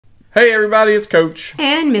Hey everybody, it's Coach.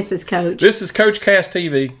 And Mrs. Coach. This is Coach Cast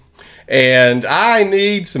TV, and I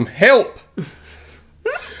need some help.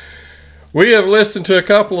 We have listened to a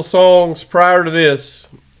couple of songs prior to this.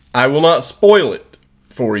 I will not spoil it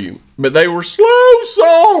for you, but they were slow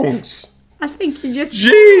songs. I think you just...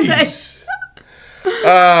 Jeez.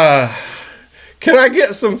 Can I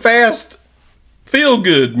get some fast,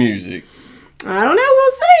 feel-good music? I don't know,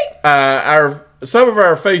 we'll see. Some of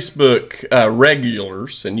our Facebook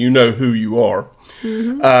regulars, and you know who you are,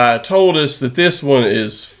 told us that this one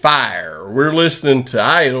is fire. We're listening to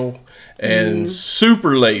I-DLE and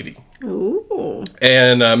Super Lady. Ooh.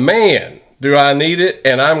 And man, do I need it.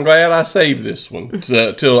 And I'm glad I saved this one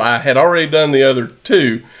till I had already done the other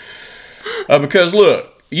two. Because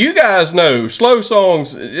look, you guys know slow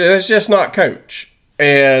songs, it's just not Coach.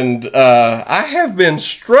 And I have been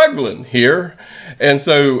struggling here. And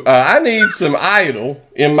so I need some I-DLE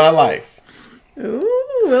in my life.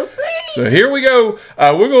 Ooh, we'll see. So here we go.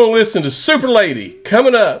 We're going to listen to Super Lady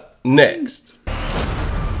coming up next.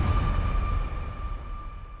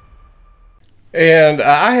 And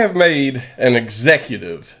I have made an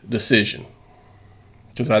executive decision.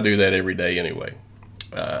 Because I do that every day anyway.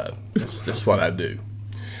 That's what I do.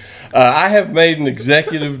 I have made an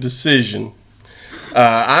executive decision.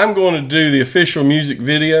 I'm going to do the official music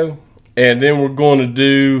video. And then we're going to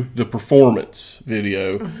do the performance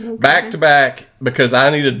video back to back because I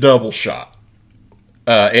need a double shot.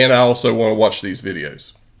 And I also want to watch these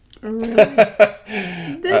videos. Really?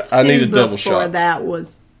 I need a double shot. Before that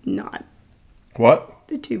was not. What?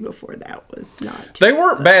 The two before that was not. They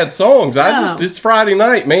weren't bad songs. It's Friday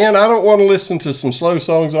night, man. I don't want to listen to some slow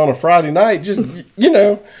songs on a Friday night. Just, you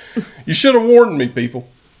know, you should have warned me, people.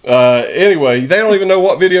 Anyway, they don't even know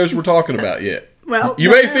what videos we're talking about yet. Well, you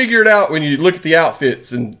may figure it out when you look at the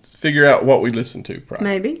outfits and figure out what we listen to. Probably.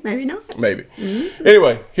 Maybe, maybe not. Maybe.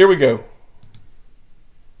 Anyway, here we go.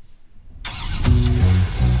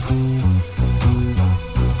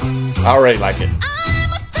 I already like it.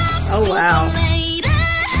 Oh, wow.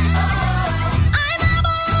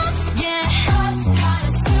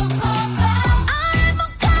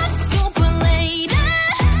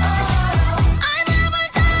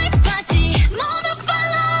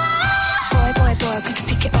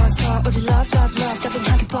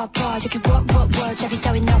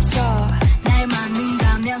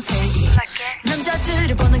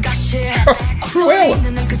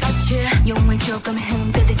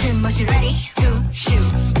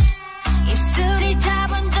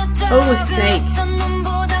 Oh, snakes.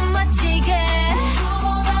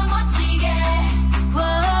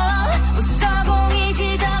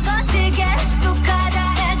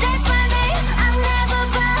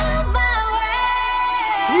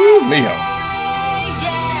 Ooh, Miho.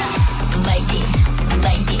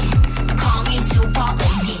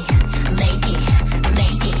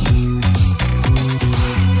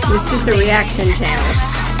 This is a reaction channel.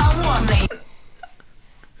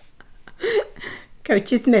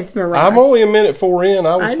 Coach is mesmerized. I'm only a minute 4 in.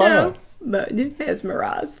 I was know, fine. But you're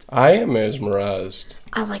mesmerized. I am mesmerized.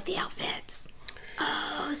 I like the outfits.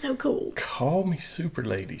 Oh, so cool. Call me Super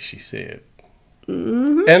Lady, she said.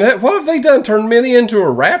 And what have they done? Turned Minnie into a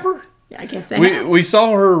rapper? I guess they have. We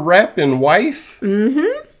saw her rap in Wife.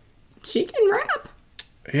 She can rap.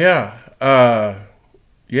 Yeah.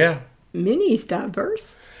 Yeah. Minnie's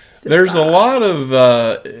diverse. There's a lot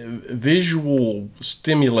of visual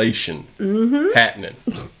stimulation happening.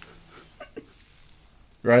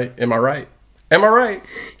 Right? Am I right? Am I right?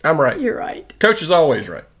 I'm right. You're right. Coach is always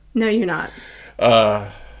right. No, you're not.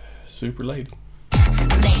 Super Lady.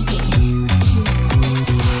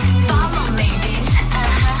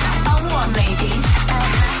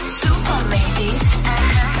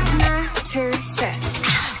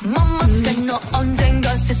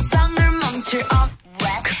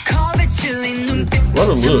 What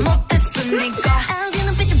a look.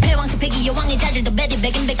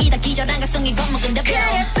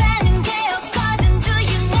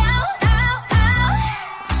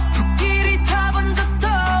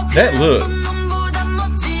 That look.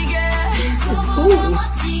 It's cool.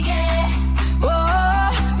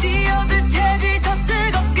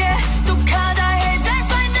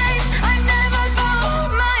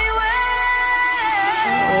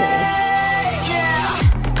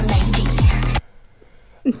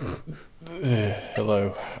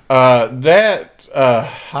 Hello.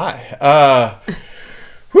 Hi.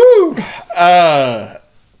 Whoo.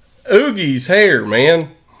 Oogie's hair,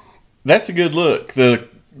 man. That's a good look. The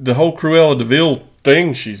whole Cruella de Vil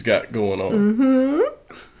thing she's got going on.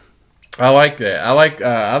 I like that. I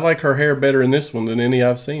like her hair better in this one than any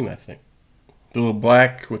I've seen, I think. The little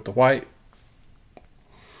black with the white.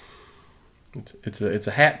 It's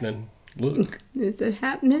a happening look. Is it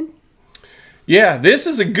happening? Yeah, this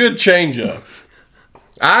is a good change up.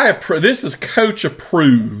 This is coach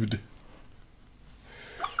approved.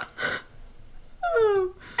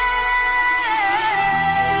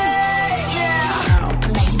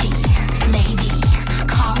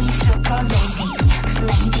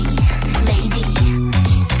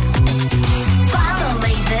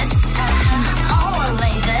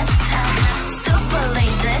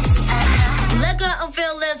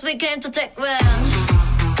 We came to take well.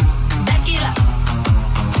 Back it up.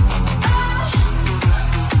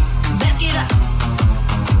 Back it up.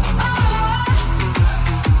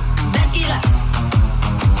 Back it up.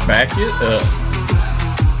 Back it up.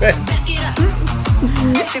 Back it up.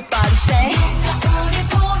 Everybody say.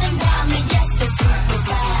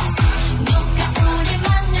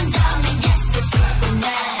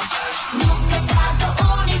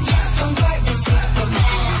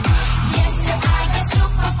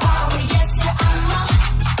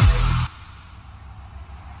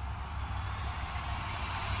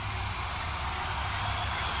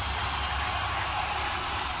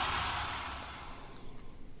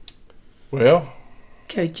 Well,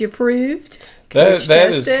 Coach approved.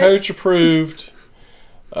 That is coach approved,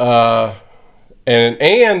 and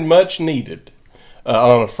much needed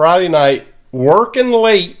on a Friday night, working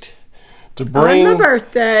late to bring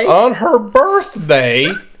on her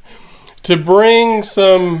birthday to bring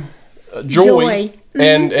some joy.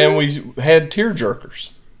 And we had tear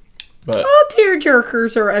jerkers. But tear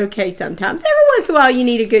jerkers are okay sometimes. Every once in a while, you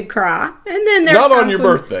need a good cry, and then there's not on your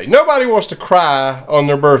birthday. Nobody wants to cry on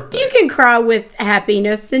their birthday. You can cry with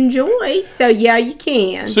happiness and joy. So yeah, you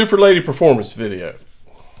can. Super Lady performance video.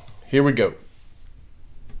 Here we go.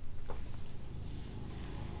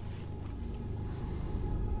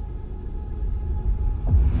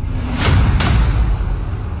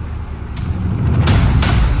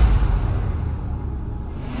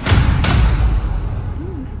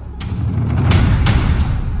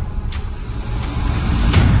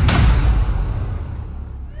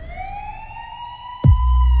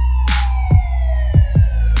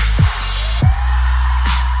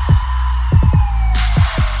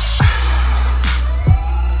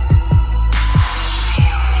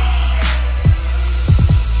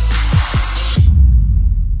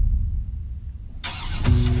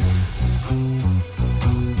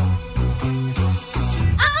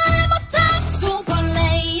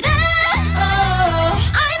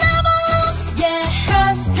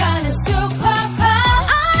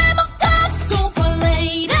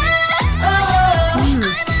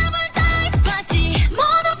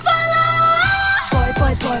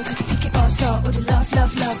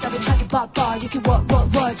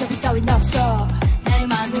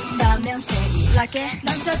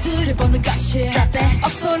 남자들을 보는 가시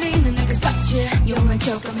억소리는 그 사치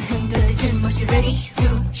용왼쪽 가면 흔들릴 뒷모습 ready to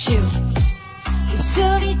shoot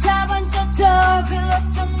입술이 다 번쩍더 그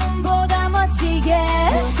어떤 눈보다 멋지게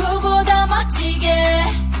누구보다 멋지게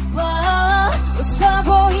웃어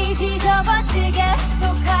보이지 더 멋지게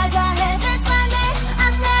또 가다해 That's my name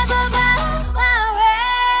I never bow away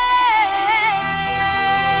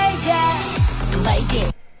yeah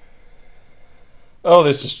lady. Oh,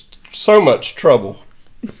 this is so much trouble.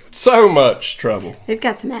 So much trouble. They've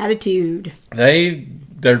got some attitude.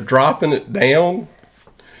 They're dropping it down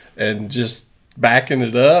and just backing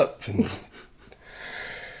it up.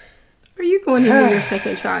 Are you going into your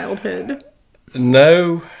second childhood?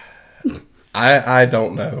 No, I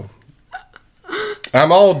don't know.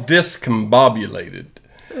 I'm all discombobulated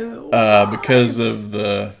because of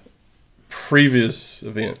the previous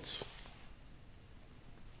events.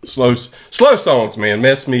 Slow songs, man,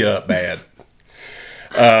 mess me up bad.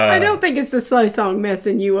 I don't think it's the slow song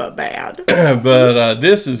messing you up bad. But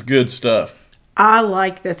this is good stuff. I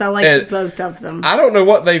like this. I like both of them. I don't know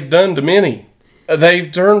what they've done to Minnie.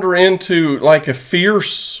 They've turned her into like a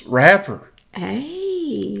fierce rapper.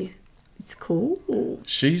 Hey, it's cool.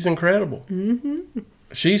 She's incredible. Mm-hmm.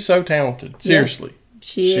 She's so talented. Seriously. Yes,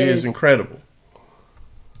 she is incredible.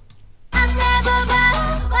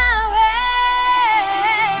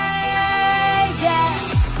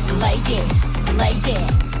 Lady,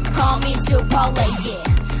 call me super lady,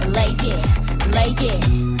 lady, lady.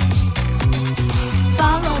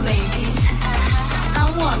 Follow ladies,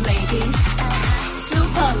 I want ladies,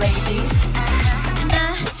 super ladies.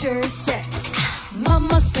 하나, 둘, 셋.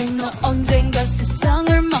 Mama say 너 언젠가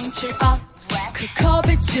세상을 망칠 그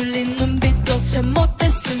겁에 질린 눈빛도 참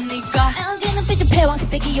못했으니까. 그 눈빛은 패왕색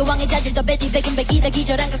백이 여왕의 자질 더 베티 백인 백이다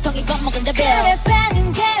기절한 각성이 겁먹은 대별. 그래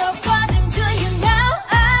빼는 게 없거든 do you know.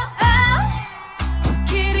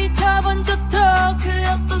 다 번졌다 그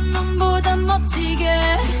어떤 놈보다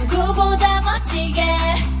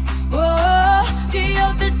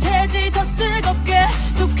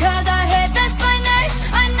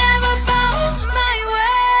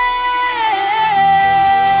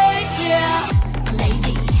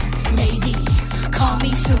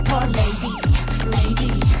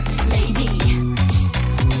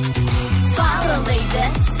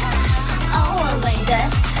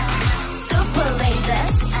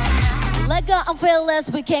fearless,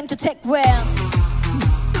 we came to take ground.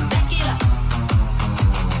 Back it up.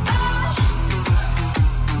 Oh.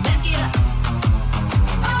 Back it up.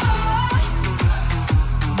 Oh.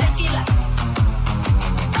 Back it up.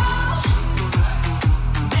 Oh.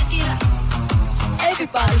 Back it up.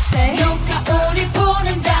 Everybody say 누가 우리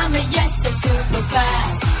보낸다면 yes, we're super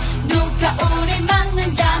fast. 누가 우리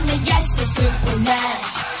막는다면 yes, we're super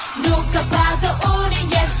nash. 누가 봐도 우리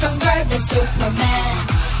yes, stronger than Superman.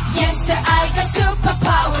 Yes, sir, I got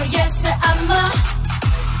superpower. Yes, sir, I'm a.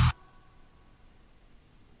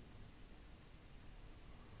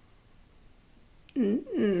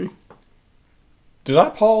 Did I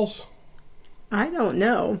pause? I don't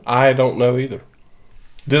know. I don't know either.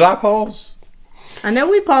 Did I pause? I know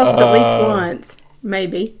we paused at least once.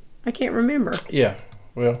 Maybe. I can't remember. Yeah.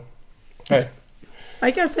 Well, hey.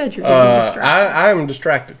 Like I said, you're getting distracted. I'm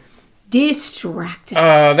distracted. Distracted.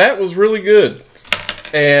 That was really good.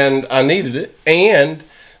 And I needed it. And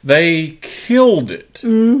they killed it.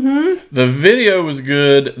 Mm-hmm. The video was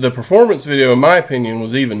good. The performance video, in my opinion,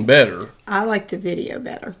 was even better. I like the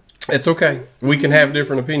better. It's okay. We can have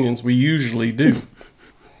different opinions. We usually do.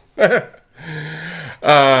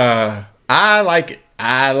 I like it.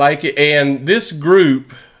 I like it. And this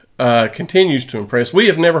group continues to impress. We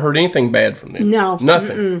have never heard anything bad from them. No.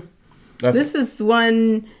 Nothing.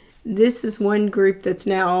 Nothing. This is one group that's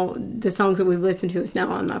now, the songs that we've listened to is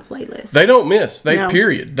now on my playlist. They don't miss. No.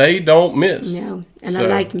 Period. They don't miss. No. And I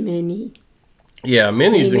like Minnie. Yeah,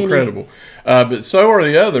 Minnie's incredible. But so are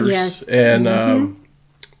the others. Yes. And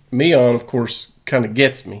Mion, of course, kind of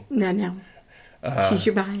gets me. No. She's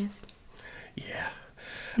your bias. Yeah.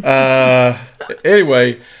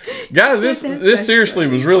 Anyway, guys, this seriously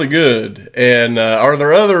was really good. And are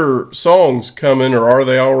there other songs coming, or are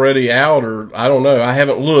they already out, or I don't know. I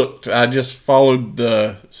haven't looked. I just followed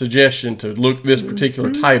the suggestion to look this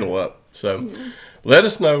particular title up. So let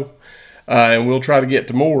us know, and we'll try to get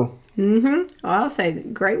to more. Well, I'll say,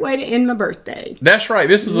 great way to end my birthday. That's right.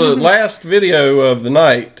 This is the last video of the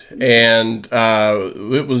night, and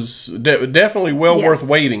it was definitely well worth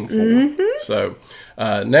waiting for. So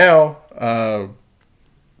now,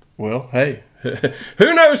 well, hey,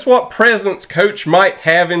 who knows what presents Coach might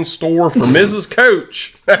have in store for Mrs.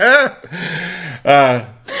 Coach? What are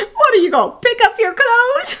you going to pick up your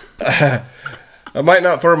clothes? I might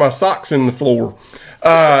not throw my socks in the floor.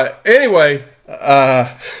 Anyway,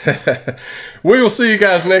 we will see you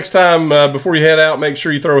guys next time. Before you head out, make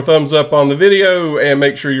sure you throw a thumbs up on the video and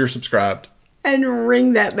make sure you're subscribed. And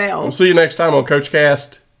ring that bell. We'll see you next time on Coach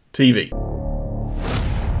Cast TV.